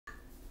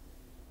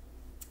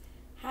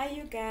Hi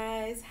you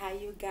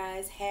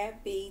guys,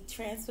 happy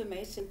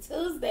Transformation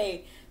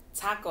Tuesday,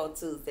 Taco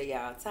Tuesday,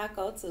 y'all.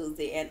 Taco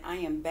Tuesday, and I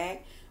am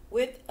back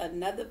with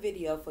another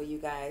video for you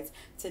guys.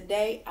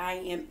 Today I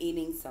am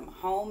eating some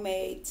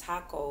homemade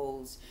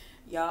tacos,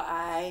 y'all.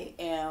 I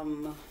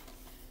am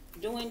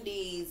doing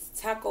these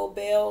Taco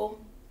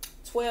Bell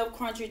 12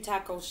 crunchy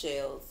taco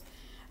shells.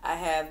 I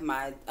have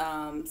my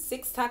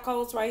 6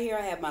 tacos right here.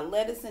 I have my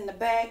lettuce in the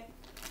back.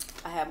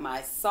 I have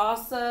my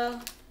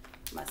salsa,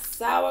 my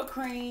sour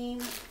cream,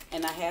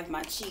 and I have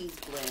my cheese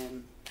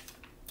blend.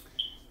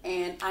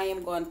 And I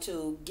am going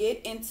to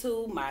get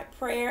into my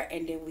prayer,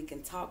 and then we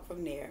can talk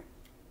from there.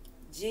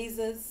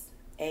 Jesus,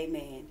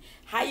 amen.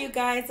 How you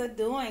guys are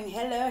doing?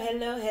 Hello,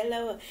 hello,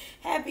 hello.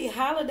 Happy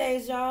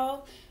holidays,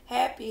 y'all.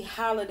 Happy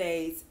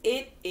holidays.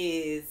 It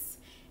is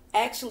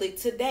actually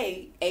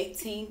today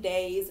 18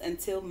 days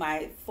until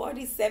my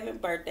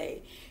 47th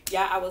birthday.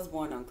 Y'all, I was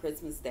born on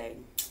Christmas Day.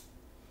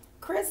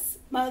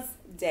 Christmas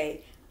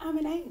Day. I'm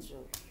an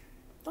angel.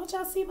 Don't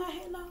y'all see my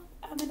halo?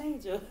 I'm an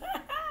angel.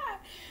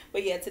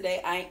 But yeah,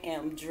 today I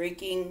am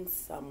drinking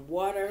some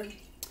water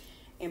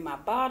in my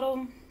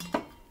bottle.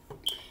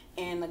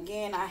 And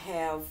again, I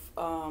have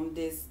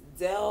this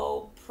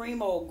Del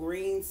Primo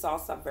green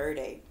salsa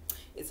verde.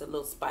 It's a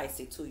little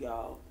spicy too,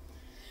 y'all.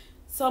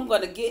 So I'm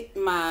going to get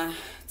my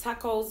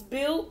tacos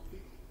built,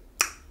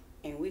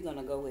 and we're going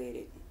to go with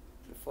it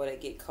before they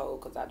get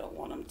cold, because I don't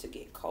want them to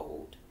get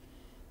cold.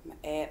 I'm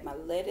going to add my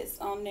lettuce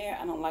on there.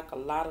 I don't like a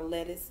lot of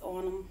lettuce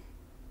on them.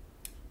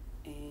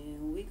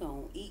 And we're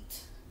going to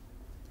eat.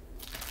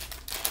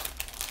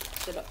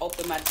 Should have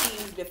opened my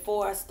cheese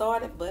before I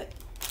started, but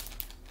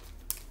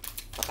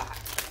forgot.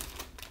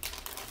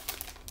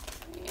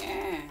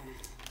 Yeah.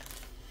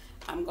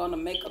 I'm going to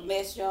make a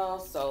mess, y'all,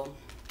 so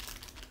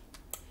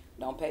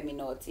don't pay me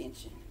no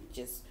attention.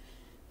 Just,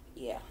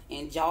 yeah,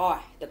 enjoy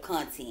the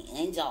content.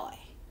 Enjoy.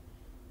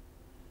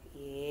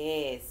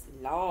 Yes,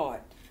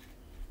 Lord.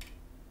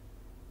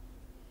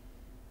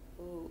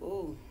 Ooh,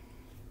 ooh.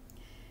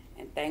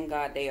 And thank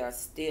God they are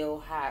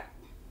still hot.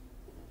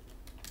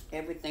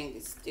 Everything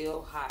is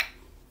still hot.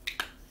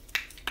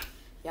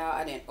 Y'all,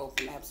 I didn't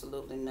open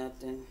absolutely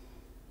nothing.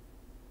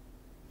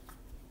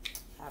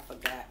 I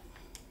forgot.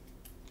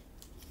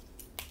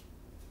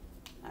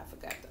 I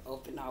forgot to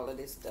open all of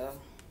this stuff.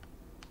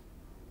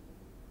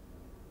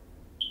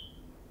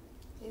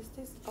 Is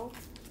this open?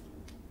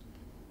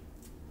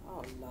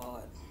 Oh,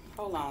 Lord.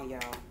 Hold on,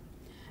 y'all.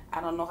 I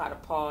don't know how to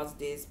pause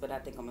this, but I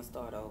think I'm going to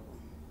start over.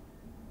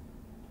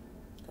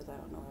 Because I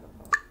don't know how to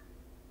pause.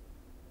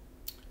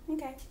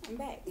 Okay, I'm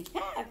back.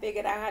 I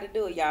figured out how to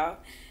do it, y'all.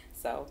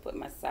 So, put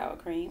my sour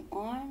cream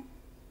on.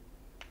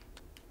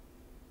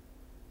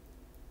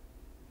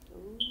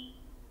 Ooh.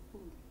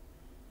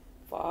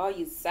 For all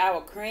you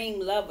sour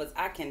cream lovers,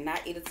 I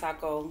cannot eat a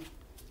taco,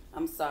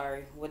 I'm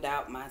sorry,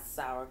 without my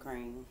sour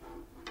cream.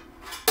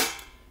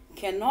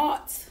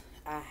 Cannot.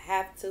 I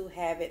have to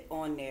have it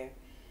on there.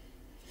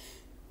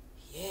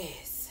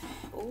 Yes.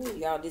 Ooh,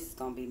 y'all, this is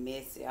going to be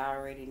messy. I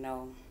already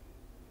know.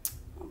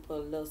 I'm going to put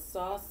a little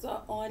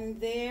salsa on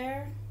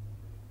there.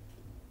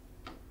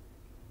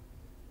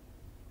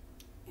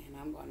 And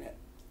I'm going to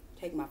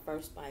take my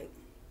first bite.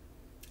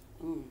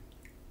 Mmm.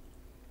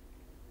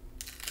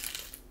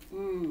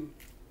 Mmm.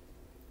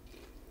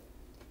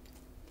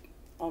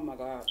 Oh, my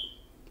God.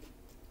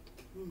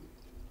 Mmm.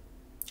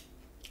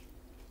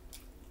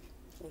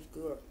 That's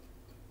good.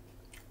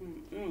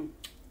 Mmm. Mmm.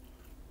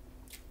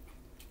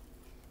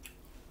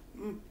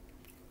 Mmm.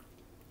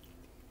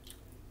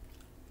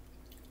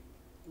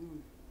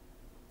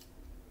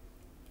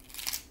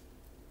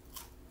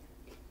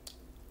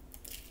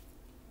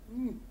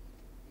 Mmm.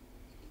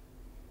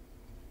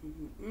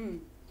 Mmm.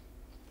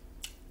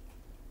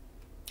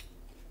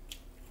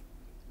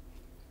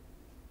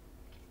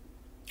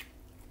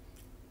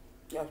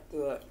 That's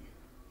good.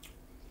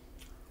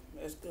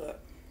 That's good.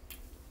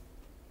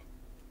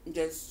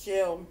 This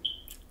shell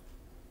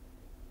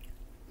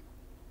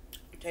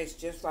tastes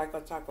just like a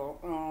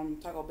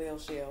Taco Bell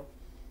shell.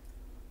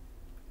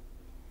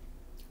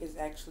 It's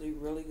actually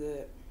really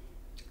good.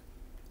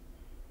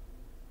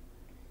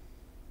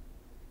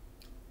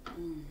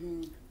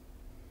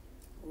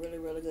 Really,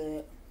 really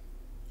good.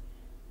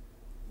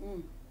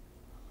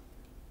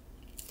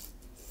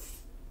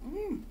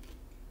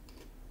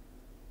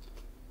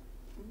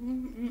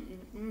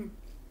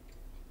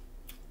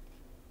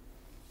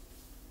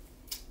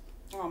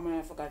 Oh man,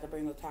 I forgot to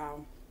bring the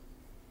towel.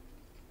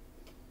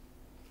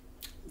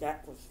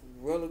 That was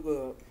really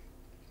good.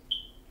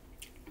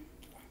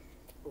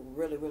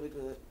 Really, really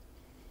good.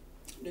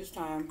 This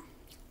time,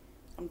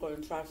 I'm going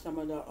to try some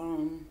of the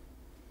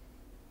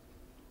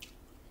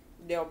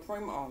Del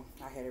Primo. Oh,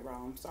 I had it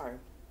wrong. Sorry.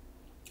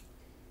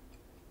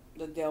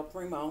 The Del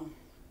Primo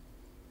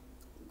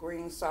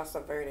green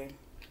salsa verde.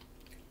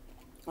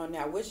 Oh,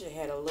 now I wish it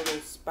had a little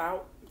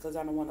spout because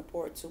I don't want to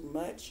pour it too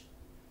much.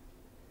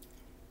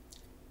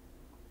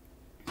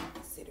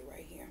 Let's sit it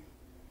right here.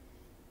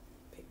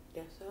 Pick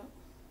this up.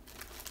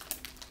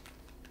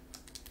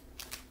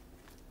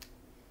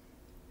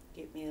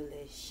 Get me a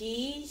little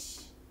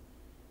cheese.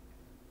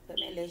 Put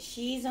my little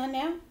cheese on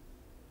there.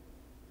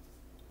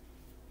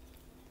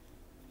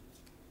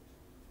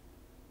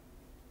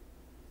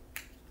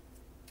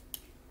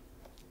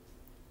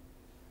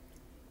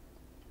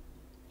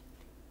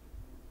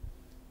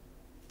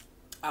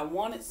 I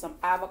wanted some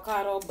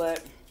avocado,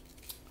 but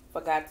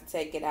forgot to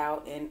take it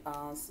out and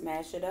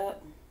smash it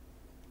up.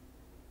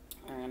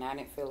 And I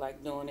didn't feel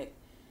like doing it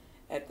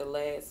at the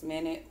last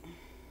minute.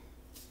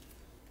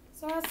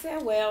 So I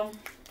said, well,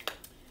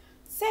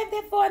 save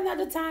that for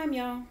another time,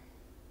 y'all.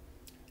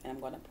 And I'm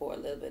going to pour a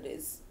little bit of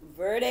this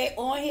verde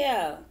on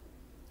here.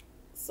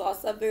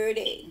 Salsa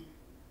verde.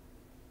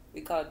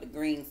 We call it the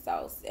green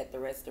sauce at the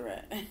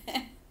restaurant.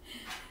 Let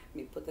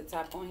me put the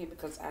top on here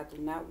because I do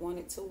not want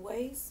it to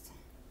waste.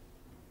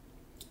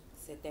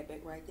 Set that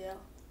back right there.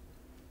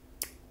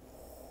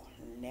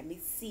 Let me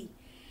see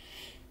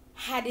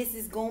how this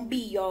is gonna be,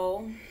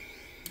 y'all.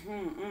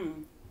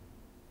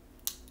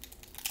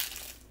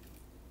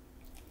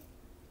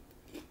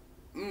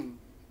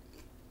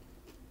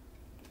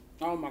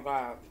 Oh my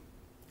God.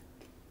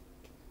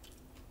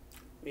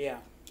 Yeah,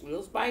 a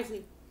little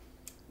spicy,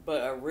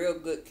 but a real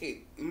good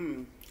kick.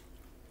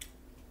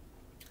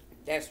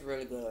 That's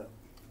really good.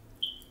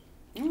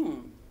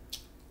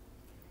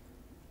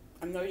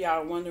 I know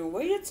y'all wondering,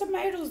 where your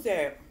tomatoes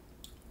at?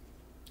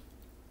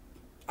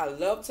 I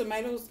love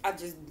tomatoes. I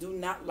just do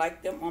not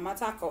like them on my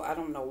taco. I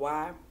don't know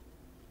why.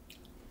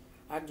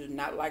 I do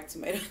not like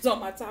tomatoes on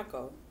my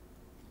taco.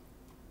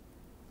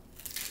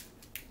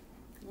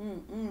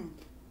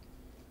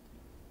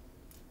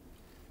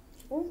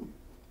 Ooh.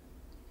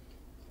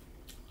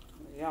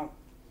 Yeah.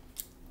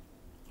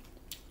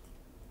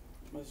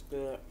 That's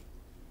good.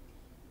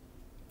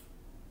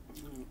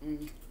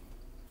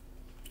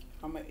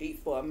 I'm gonna eat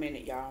for a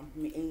minute, y'all. I'm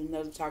gonna eat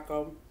another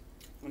taco,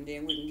 and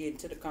then we can get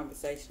into the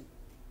conversation.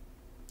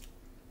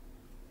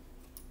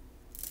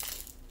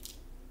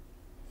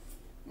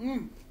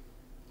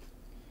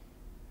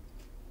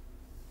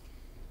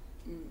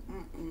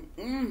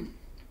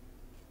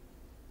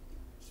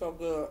 So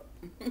good.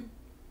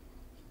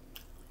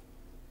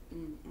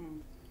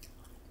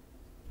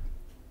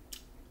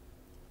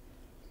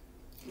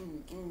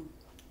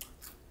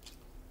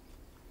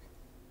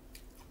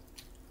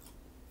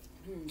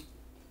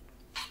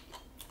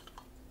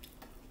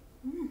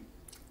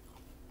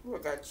 Ooh, I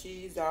got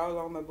cheese all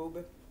on my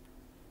booby.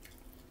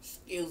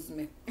 Excuse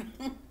me.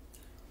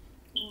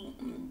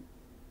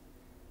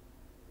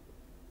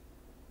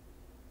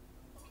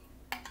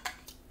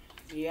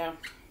 Yeah.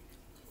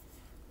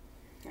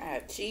 I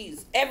have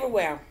cheese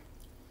everywhere.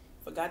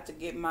 Forgot to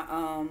get my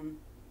I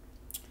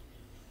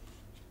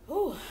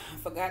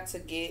forgot to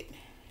get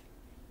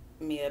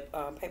me a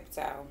paper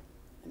towel,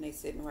 and they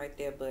sitting right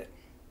there, but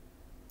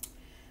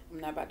I'm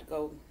not about to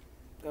go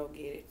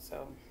get it,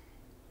 so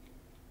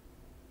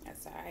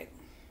that's all right.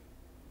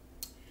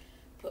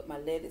 Put my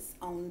lettuce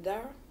on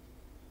there.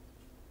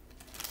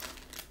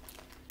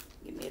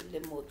 Give me a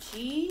little more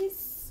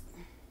cheese.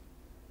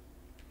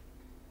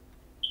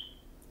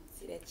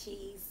 See that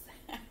cheese?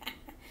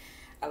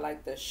 I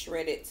like the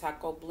shredded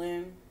taco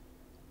blend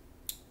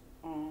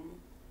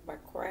by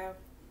Kraft.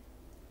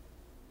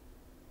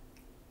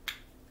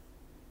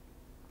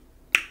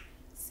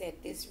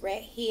 Set this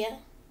right here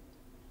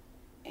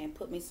and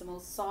put me some more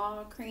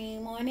sour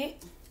cream on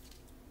it.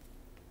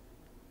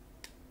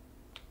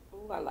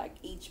 Ooh, I like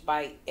each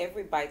bite,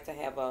 every bite to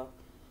have a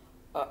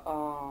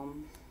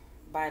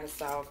bite of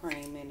sour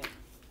cream in it.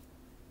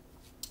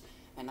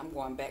 And I'm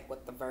going back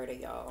with the verde,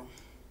 y'all.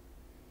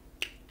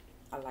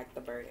 I like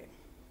the verde.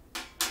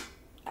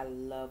 I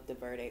love the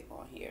verde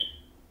on here.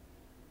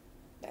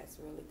 That's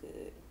really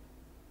good.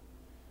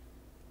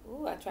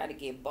 Ooh, I try to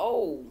get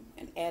bold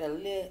and add a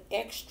little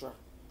extra.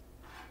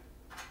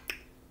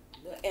 A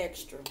little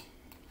extra.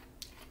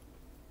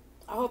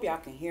 I hope y'all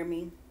can hear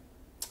me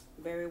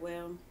very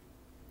well.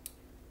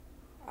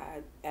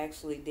 I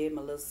actually did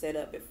my little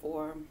setup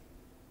before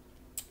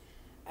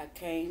I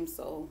came,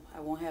 so I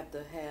won't have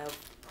to have,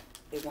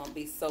 it won't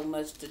be so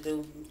much to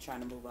do. I'm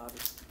trying to move all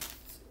this,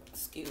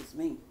 excuse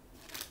me,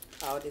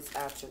 all this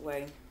out your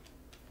way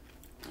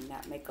and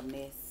not make a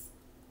mess.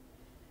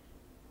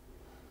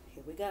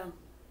 Here we go.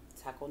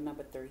 Taco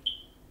number 3.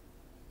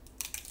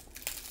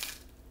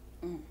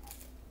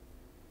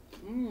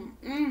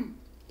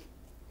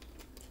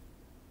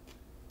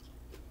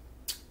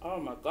 Oh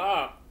my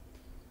God.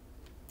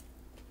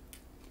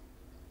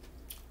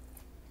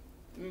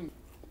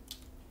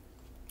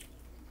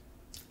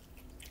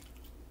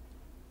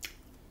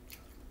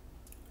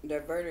 The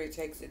verde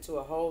takes it to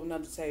a whole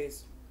nother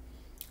taste.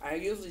 I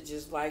usually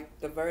just like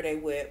the verde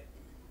with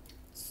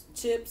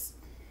chips,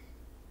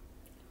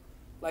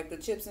 like the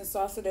chips and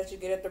salsa that you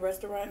get at the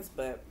restaurants,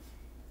 but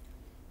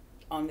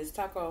on this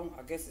taco,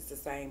 I guess it's the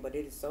same, but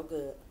it is so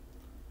good.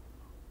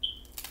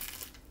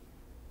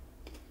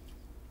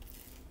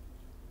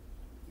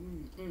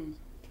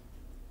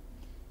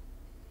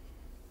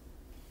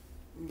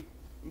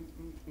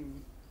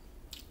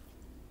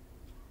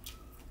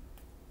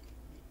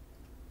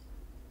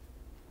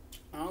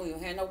 I don't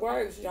even have no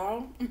words,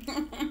 y'all. I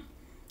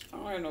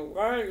don't have no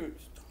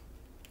words.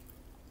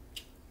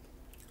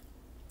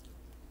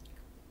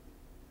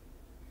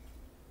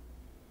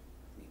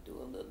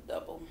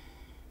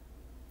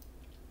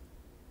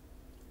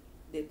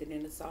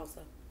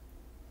 salsa.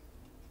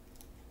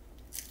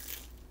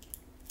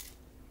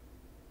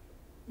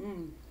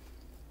 Mmm.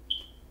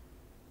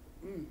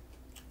 Mmm.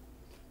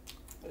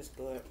 That's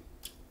good.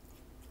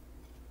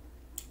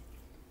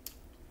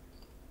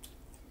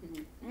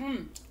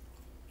 Mmm.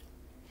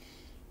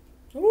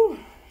 Woo.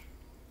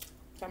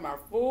 Talking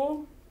about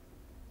full.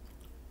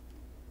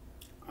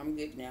 I'm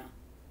good now.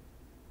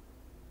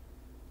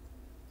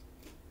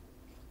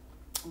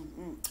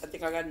 I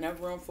think I got enough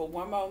room for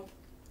one more.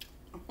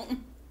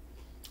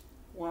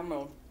 One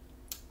more.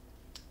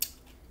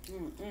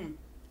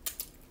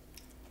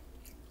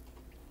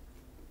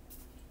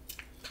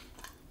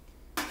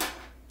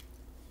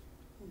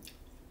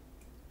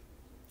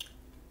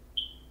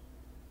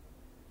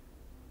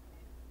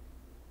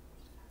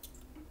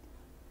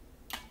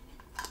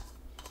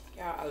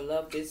 Yeah, I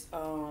love this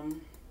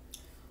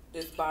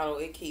this bottle.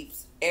 It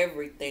keeps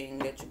everything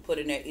that you put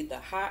in there either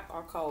hot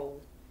or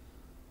cold.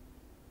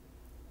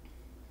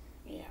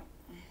 Yeah.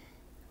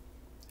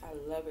 I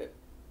love it.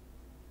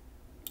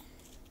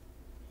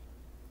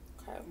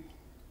 Okay.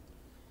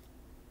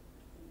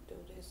 Do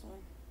this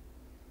one.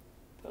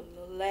 Put a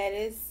little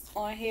lettuce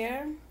on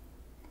here.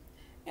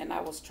 And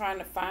I was trying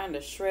to find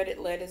the shredded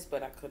lettuce,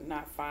 but I could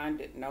not find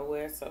it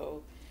nowhere.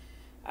 So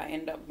I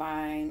end up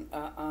buying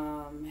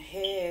a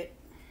head.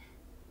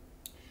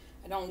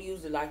 I don't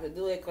usually like to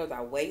do it because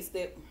I waste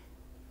it.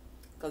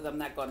 Because I'm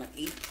not going to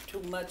eat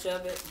too much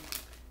of it.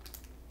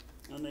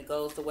 And it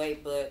goes away.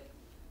 But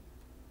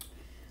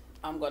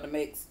I'm going to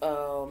make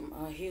a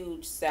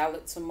huge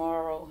salad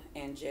tomorrow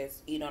and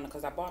just eat on it.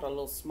 Because I bought a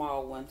little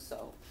small one.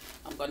 So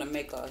I'm going to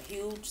make a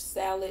huge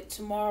salad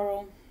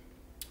tomorrow.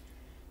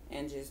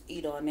 And just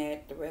eat on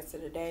that the rest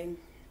of the day.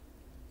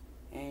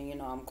 And, you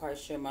know, I'm quite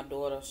sure my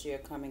daughter, she'll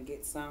come and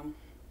get some.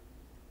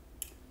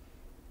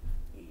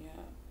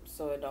 Yeah,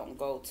 so it don't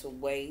go to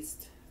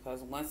waste.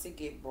 Because once it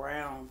get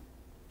brown,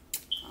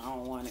 I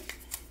don't want it.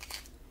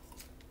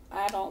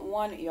 I don't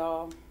want it,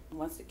 y'all.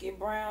 Once it get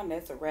brown,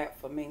 that's a wrap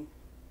for me.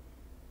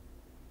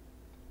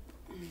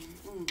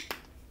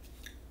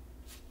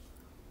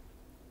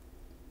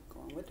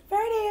 Going with the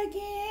fatty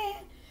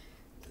again.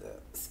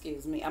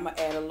 Excuse me. I'm going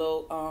to add a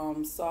little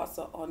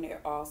salsa on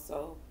there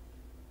also.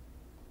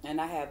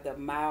 And I have the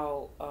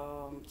mild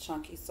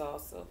chunky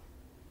salsa.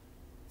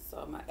 So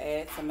I'm going to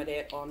add some of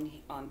that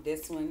on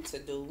this one to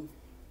do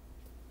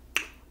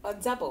a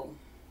double.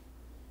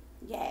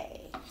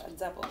 Yay, a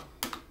double.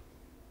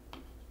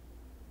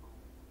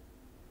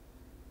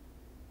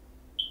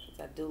 Because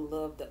I do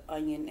love the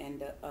onion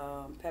and the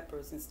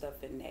peppers and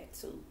stuff in that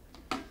too.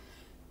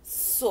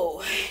 So,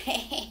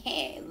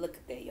 look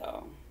at that,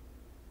 y'all.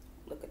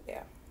 Look at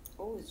that.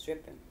 Oh, it's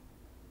dripping.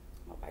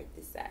 I'll wipe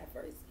this side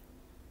first.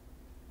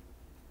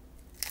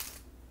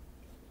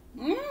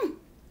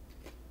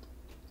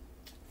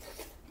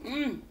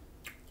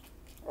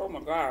 Oh my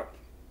God.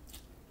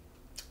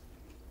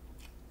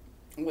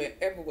 It went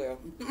everywhere.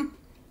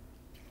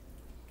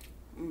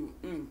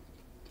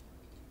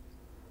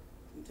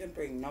 Didn't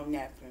bring no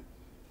napkin.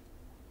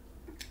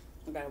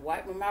 I gotta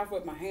wipe my mouth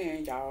with my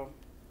hand, y'all.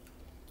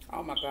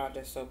 Oh my God,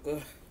 that's so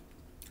good.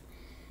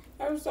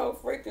 That was so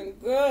freaking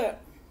good.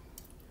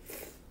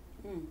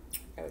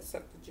 Gotta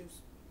suck the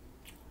juice.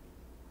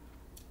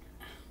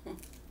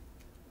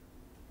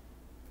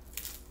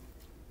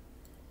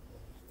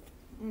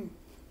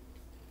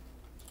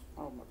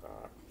 Oh my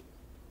God.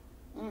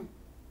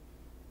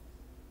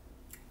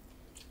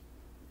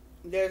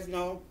 There's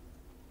no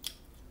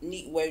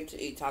neat way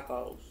to eat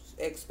tacos,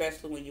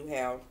 especially when you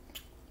have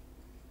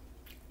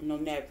no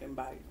napkin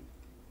by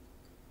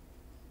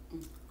you.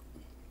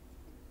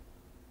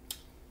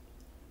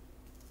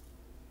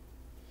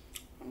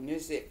 And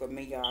this is it for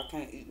me, y'all. I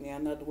can't eat me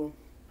another one.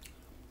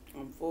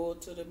 I'm full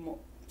to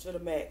the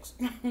max.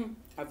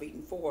 I've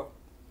eaten 4.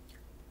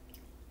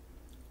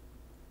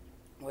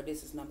 Well,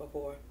 this is number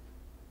 4.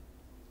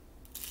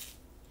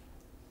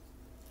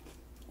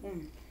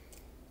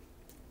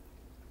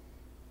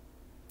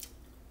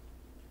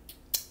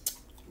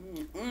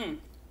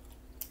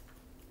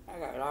 I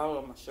got it all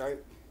on my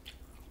shirt.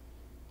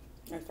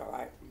 That's all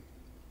right.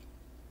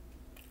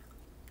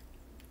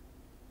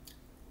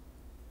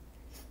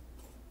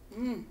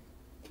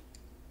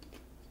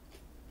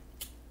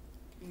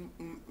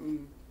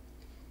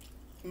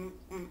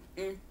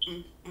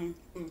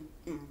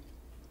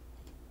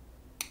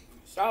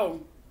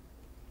 So,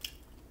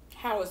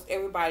 how is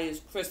everybody's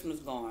Christmas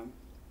going?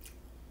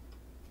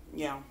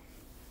 Yeah.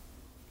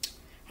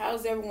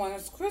 How's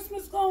everyone's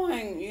Christmas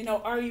going? You know,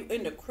 are you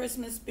in the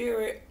Christmas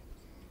spirit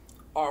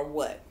or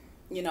what?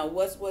 You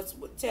know,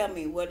 tell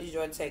me, what is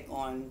your take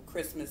on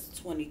Christmas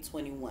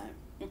 2021?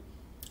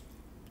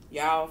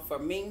 Y'all, for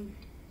me,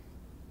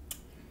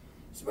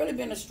 it's really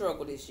been a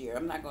struggle this year.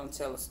 I'm not going to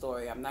tell a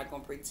story. I'm not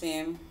going to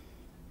pretend.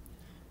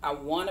 I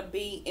want to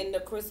be in the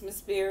Christmas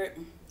spirit.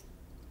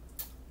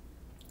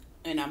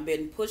 And I've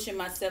been pushing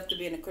myself to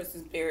be in the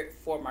Christmas spirit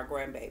for my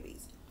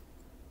grandbabies.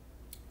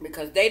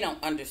 Because they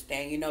don't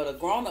understand. You know, the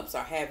grown-ups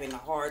are having a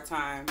hard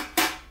time.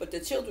 But the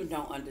children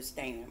don't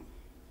understand.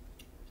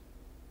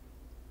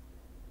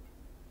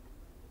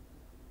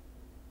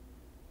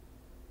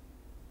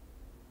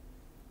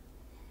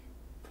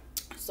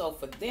 so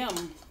for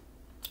them,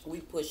 we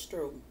pushed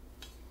through.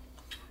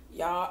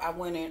 Y'all, I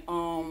went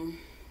and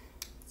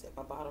set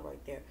my bottle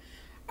right there.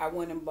 I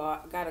went and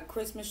got a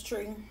Christmas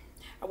tree.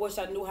 I wish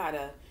I knew how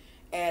to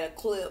add a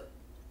clip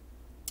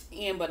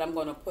in, but I'm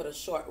gonna put a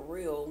short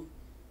reel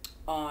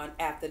on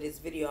after this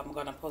video. I'm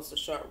gonna post a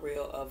short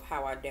reel of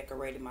how I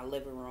decorated my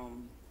living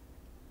room,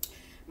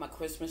 my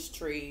Christmas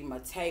tree, my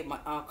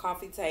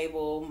coffee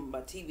table,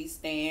 my TV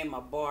stand, my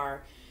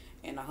bar,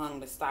 and I hung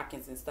the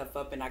stockings and stuff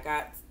up. And I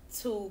got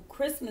 2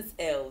 Christmas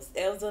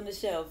elves on the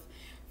shelf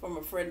from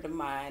a friend of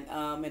mine,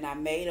 and I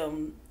made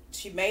them.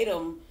 She made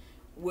them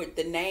with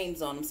the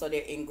names on them, so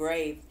they're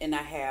engraved, and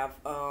I have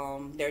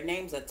their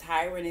names are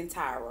Tyron and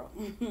Tyra.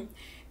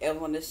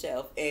 Elf on the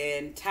shelf.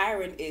 And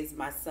Tyron is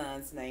my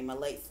son's name, my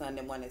late son,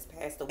 the one that's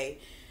passed away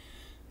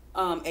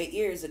 8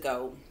 years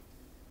ago.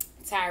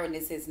 Tyron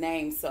is his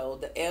name, so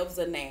the elves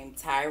are named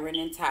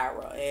Tyron and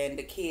Tyra, and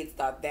the kids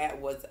thought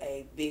that was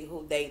a big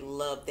hoot. They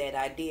loved that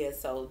idea,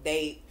 so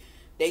they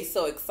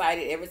so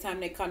excited every time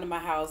they come to my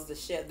house.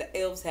 The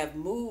elves have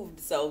moved,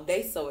 so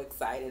they so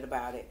excited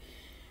about it,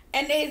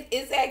 and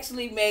it's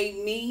actually made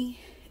me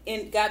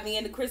and got me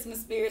in the Christmas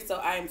spirit. So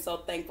I am so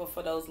thankful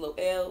for those little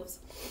elves,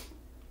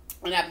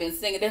 and I've been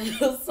singing that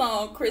little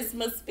song,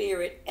 Christmas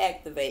spirit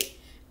activate,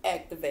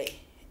 activate,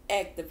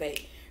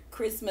 activate,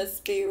 Christmas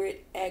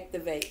spirit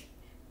activate,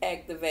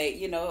 activate.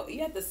 You know, you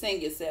have to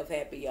sing yourself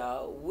happy,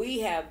 y'all. We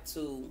have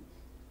to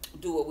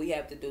do what we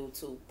have to do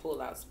to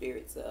pull our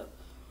spirits up.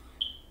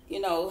 You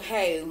know,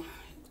 hey,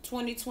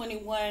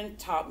 2021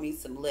 taught me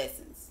some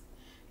lessons.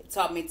 It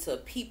taught me to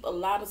peep a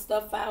lot of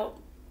stuff out.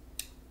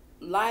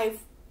 Life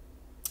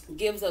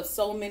gives us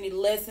so many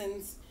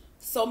lessons,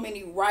 so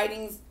many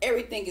writings.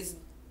 Everything is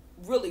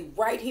really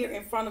right here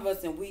in front of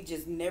us, and we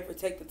just never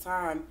take the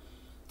time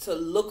to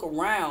look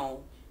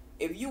around.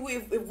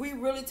 If we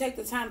really take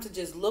the time to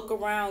just look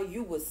around,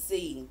 you will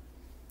see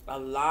a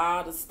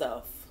lot of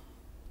stuff.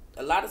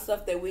 A lot of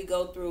stuff that we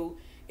go through,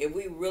 if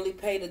we really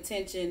paid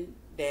attention,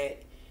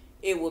 that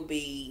it would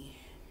be,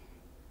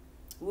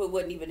 we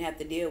wouldn't even have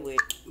to deal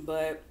with.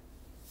 But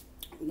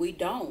we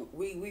don't.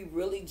 We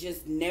really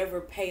just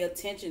never pay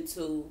attention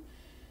to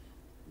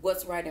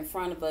what's right in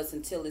front of us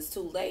until it's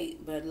too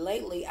late. But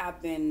lately I've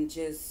been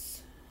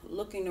just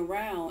looking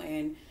around,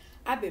 and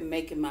I've been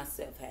making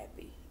myself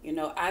happy. You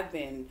know, I've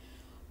been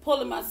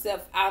pulling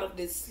myself out of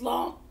this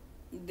slump,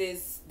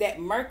 that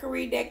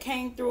Mercury that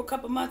came through a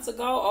couple months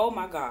ago. Oh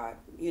my God.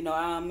 You know,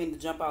 I'm in the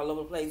jump all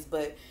over the place,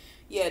 but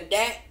yeah,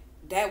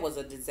 that was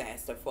a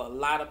disaster for a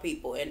lot of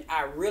people, and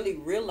I really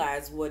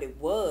realized what it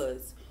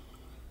was.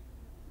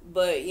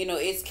 But you know,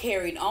 it's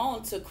carried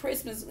on to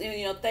Christmas.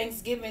 You know,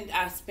 Thanksgiving,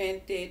 I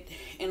spent it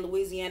in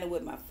Louisiana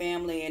with my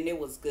family, and it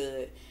was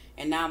good.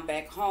 And now I'm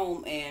back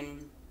home,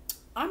 and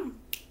I'm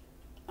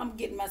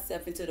getting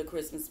myself into the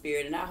Christmas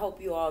spirit, and I hope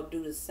you all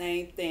do the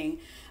same thing.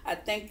 I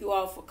thank you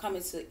all for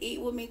coming to eat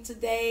with me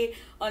today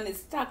on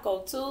this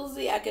Taco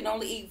Tuesday. I can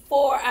only eat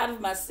 4 out of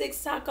my 6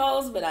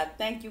 tacos, but I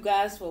thank you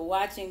guys for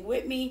watching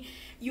with me.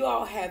 You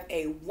all have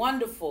a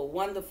wonderful,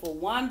 wonderful,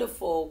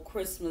 wonderful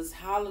Christmas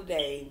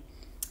holiday.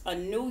 A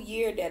new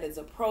year that is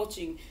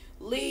approaching.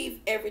 Leave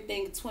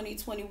everything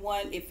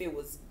 2021. If it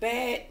was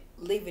bad,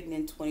 leave it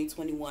in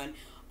 2021.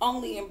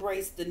 Only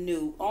embrace the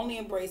new. Only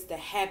embrace the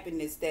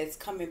happiness that's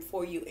coming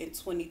for you in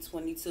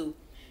 2022.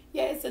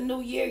 Yeah, it's a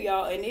new year,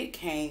 y'all, and it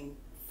came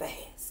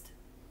fast.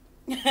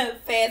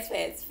 Fast.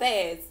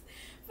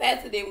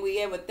 Faster than we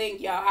ever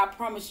think, y'all. I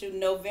promise you,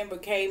 November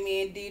came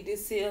in, did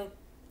this here,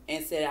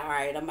 and said, all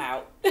right, I'm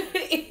out.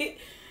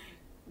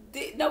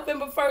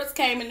 November 1st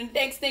came, and the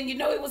next thing you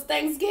know, it was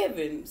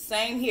Thanksgiving.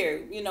 Same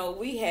here. You know,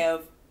 we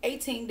have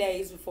 18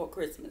 days before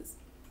Christmas.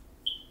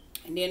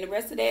 And then the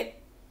rest of that,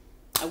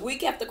 a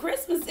week after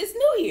Christmas, it's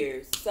New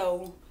Year's.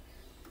 So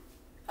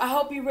I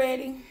hope you're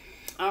ready.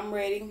 I'm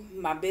ready.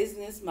 My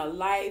business, my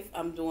life,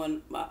 I'm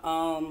doing my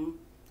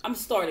I'm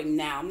starting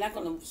now. I'm not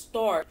going to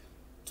start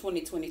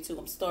 2022.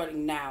 I'm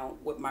starting now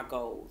with my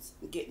goals.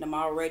 I'm getting them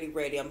already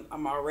ready.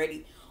 I'm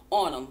already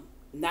on them.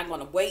 I'm not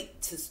going to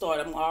wait to start.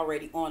 I'm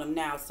already on them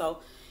now.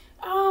 So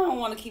I don't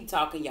want to keep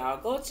talking,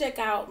 y'all. Go check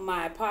out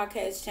my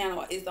podcast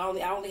channel.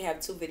 I only have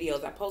 2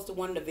 videos. I posted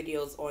one of the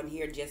videos on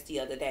here just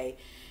the other day.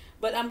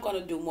 But I'm going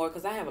to do more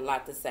because I have a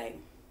lot to say.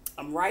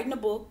 I'm writing a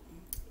book.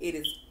 It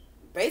is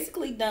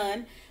basically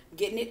done. I'm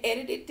getting it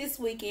edited this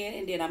weekend.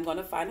 And then I'm going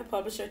to find a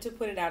publisher to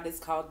put it out. It's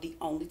called The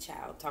Only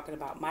Child, talking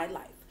about my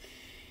life.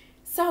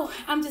 So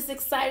I'm just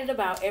excited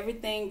about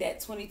everything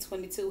that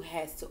 2022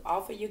 has to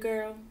offer you,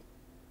 girl.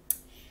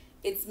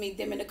 It's me,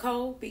 Deme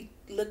Nicole. Be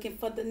looking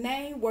for the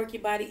name. Work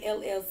Your Body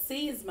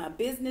LLC is my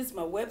business.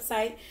 My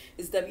website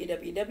is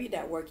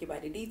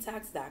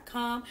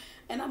www.workyourbodydetox.com.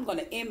 And I'm going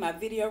to end my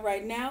video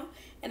right now.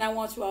 And I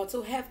want you all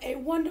to have a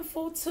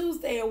wonderful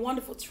Tuesday, a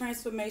wonderful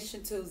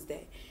Transformation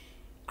Tuesday.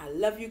 I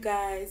love you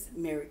guys.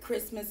 Merry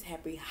Christmas.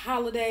 Happy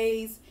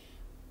holidays.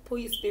 Pull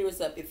your spirits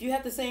up. If you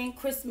have to sing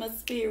Christmas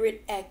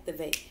spirit,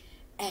 activate,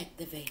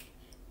 activate,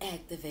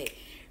 activate.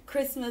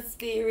 Christmas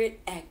spirit,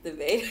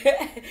 activate.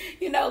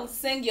 You know,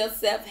 sing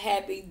yourself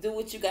happy. Do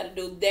what you got to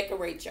do.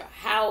 Decorate your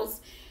house.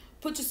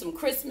 Put you some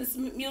Christmas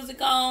music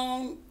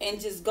on and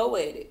just go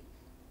at it.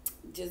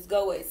 Just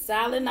go at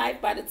Silent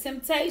Night by the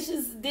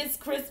Temptations this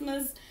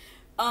Christmas.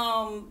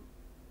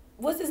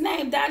 What's his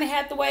name? Donny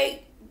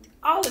Hathaway.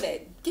 All of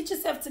that. Get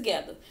yourself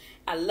together.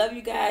 I love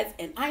you guys,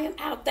 and I am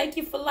out. Thank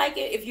you for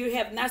liking. If you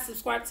have not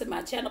subscribed to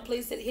my channel,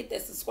 please hit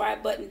that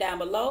subscribe button down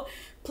below.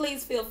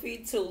 Please feel free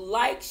to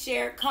like,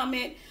 share,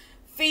 comment,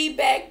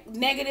 feedback,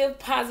 negative,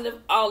 positive,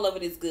 all of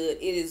it is good.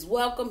 It is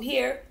welcome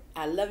here.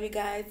 I love you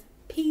guys.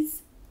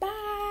 Peace.